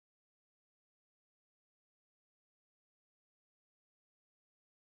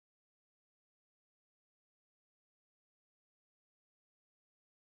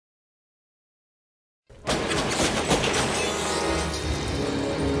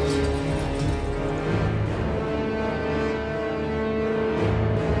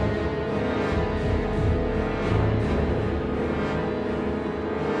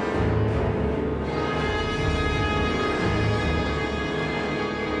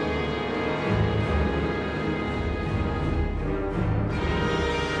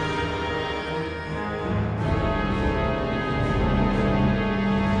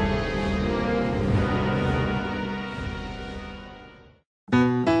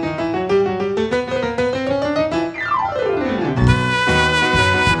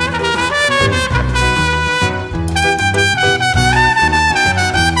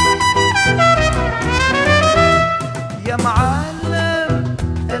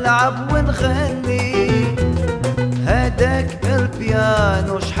نلعب ونغني، هداك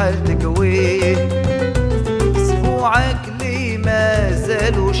البيانو شحال تقويه، اسبوعك لي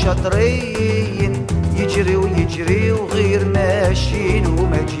مازالو شاطرين، يجري ويجري وغير ماشيين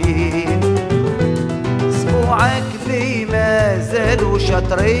وماجين، اسبوعك لي مازالو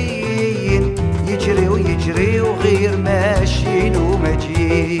شاطرين، يجري ويجري وغير ماشيين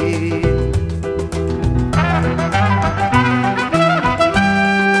وماجين.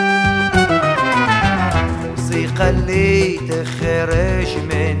 اللي تخرج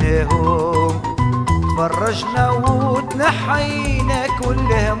منهم تفرجنا وتنحينا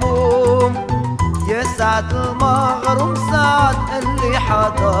كل هموم، يا سعد المغروم سعد اللي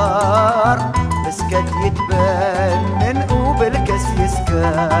حضر، مسكت يتبان من وبالكاس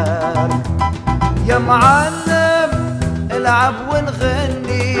يسكر، يا معلم العب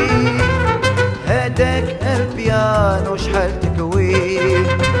ونغني، هداك البيانو شحال تكويه،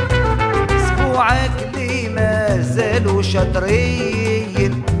 اسبوعك لي مازالو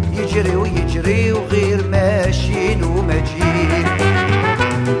شاطرين، يجري ويجري وغير ماشيين وماجين،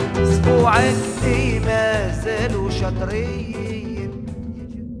 اسبوعك لي مازالو شاطرين.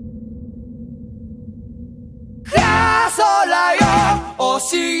空よ教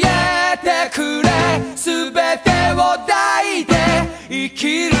えてくれ、すべてを抱いて生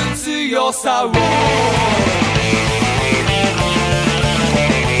きる強さを。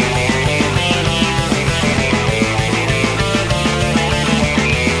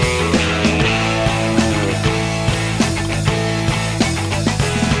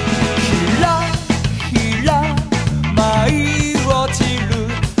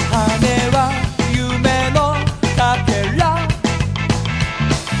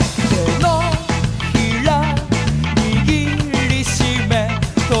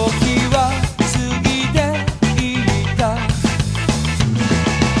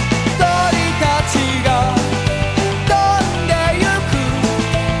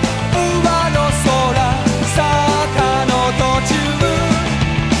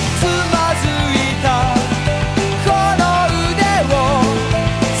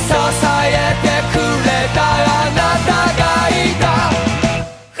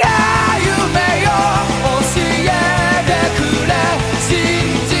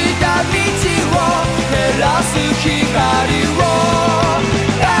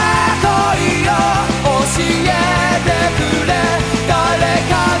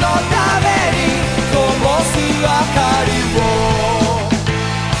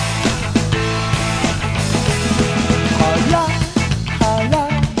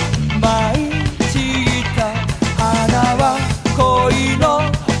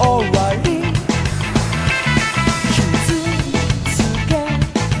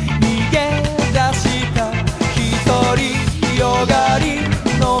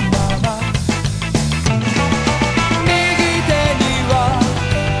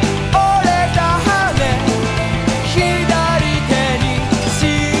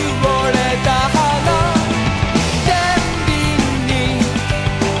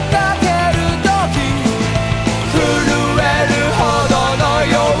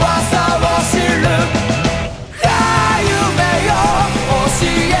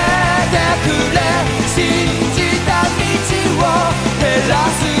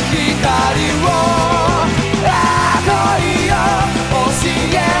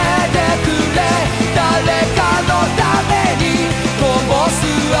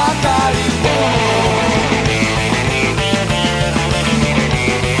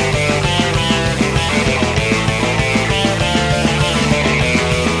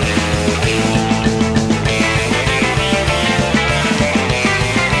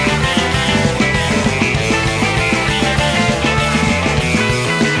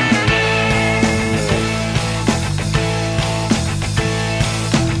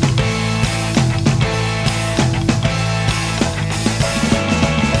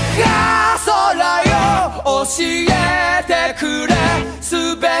教えてくれ、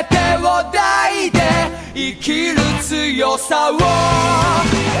すべてを抱いて生きる強さを。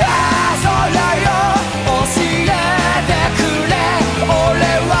空よ教えてくれ、俺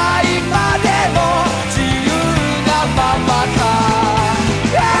は今でも自由なままか。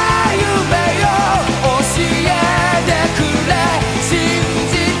夢よ教えてくれ、信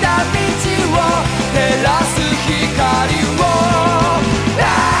じた道を照らす光を。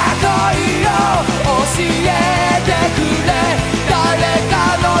恋よ教えてくれ、誰か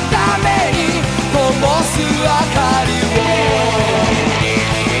のために灯す明かりを。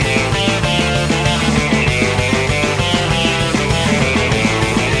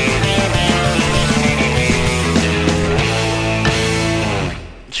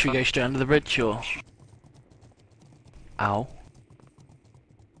Should we go straight under the bridge or? Ow.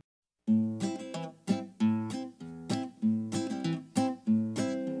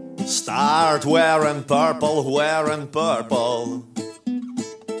 Start wearing purple, wearing purple.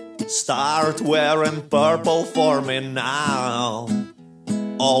 Start wearing purple for me now.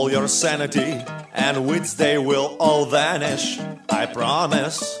 All your sanity and wits, they will all vanish, I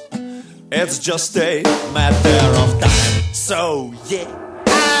promise. It's just a matter of time. So yeah,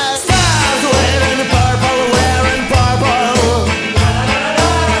 start wearing purple, wearing purple.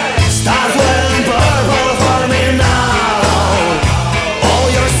 Start wearing purple for me now. All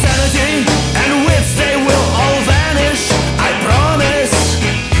your sanity and wits, they will all vanish, I promise.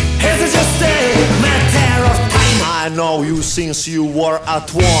 It's just a matter of time. I know you since you were at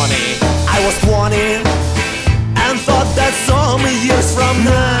 20. I was 20 and thought that some years from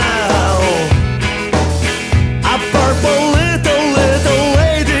now a purple little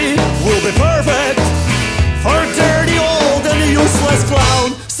lady will be perfect for dirty old and useless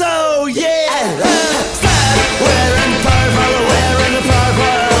clown. So yeah, start wearing purple, wearing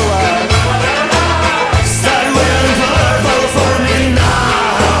purple. Start wearing purple for me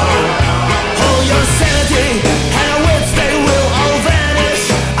now. All your sanity and wits, they will all vanish,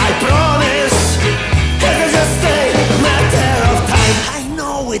 I promise. It's just a matter of time. I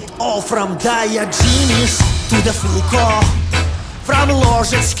know it all from Diogenes to the Foucault, from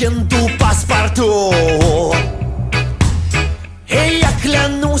Ложечкин to паспорту. И я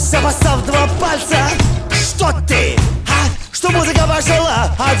клянусь, обоссав два пальца, что ты, что музыка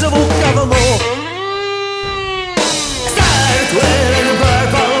пошла от звука в уму. Start wearing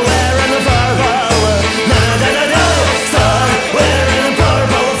purple, wearing purple. Na-da-da-da. Start wearing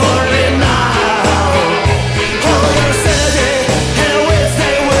purple for me now. All your sanity and wits,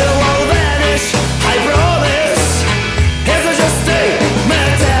 they will all vanish, I promise. It's just a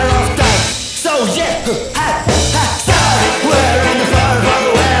matter of time. So yeah, start wearing purple,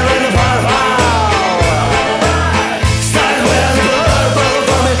 wearing purple. Start wearing purple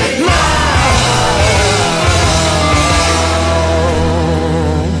for me now.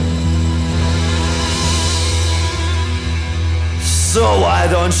 So why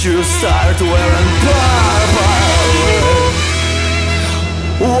don't you start wearing purple?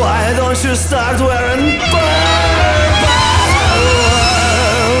 Why don't you start wearing purple?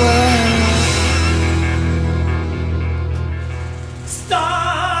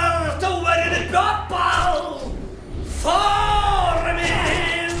 Start wearing purple for me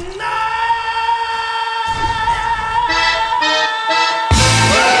now.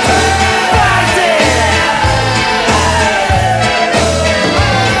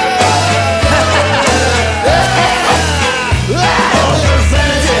 All your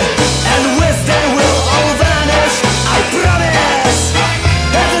vanity and wits, they will all vanish, I promise.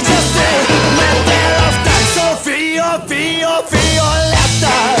 It's just a matter of time. So fio, fio, fio,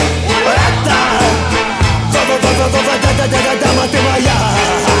 letta, letta. Дама ты моя.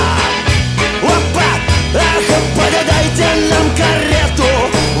 Опа, ах, подадайте нам карету,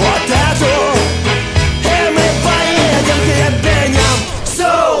 вот эту, и мы поедем к ебеням. So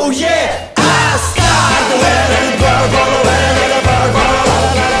yeah, I start wearing purple, wearing purple.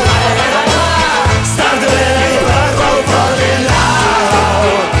 Start wearing purple for me now.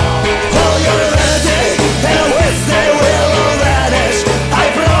 All your vanity and wits, they will all vanish, I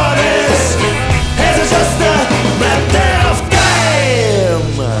promise. It's just a matter of time.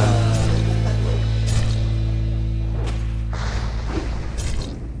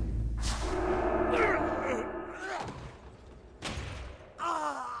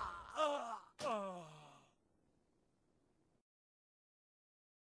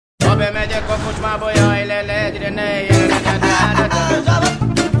 Ha bemegyek a kocsmába, jaj, le, egyre ne,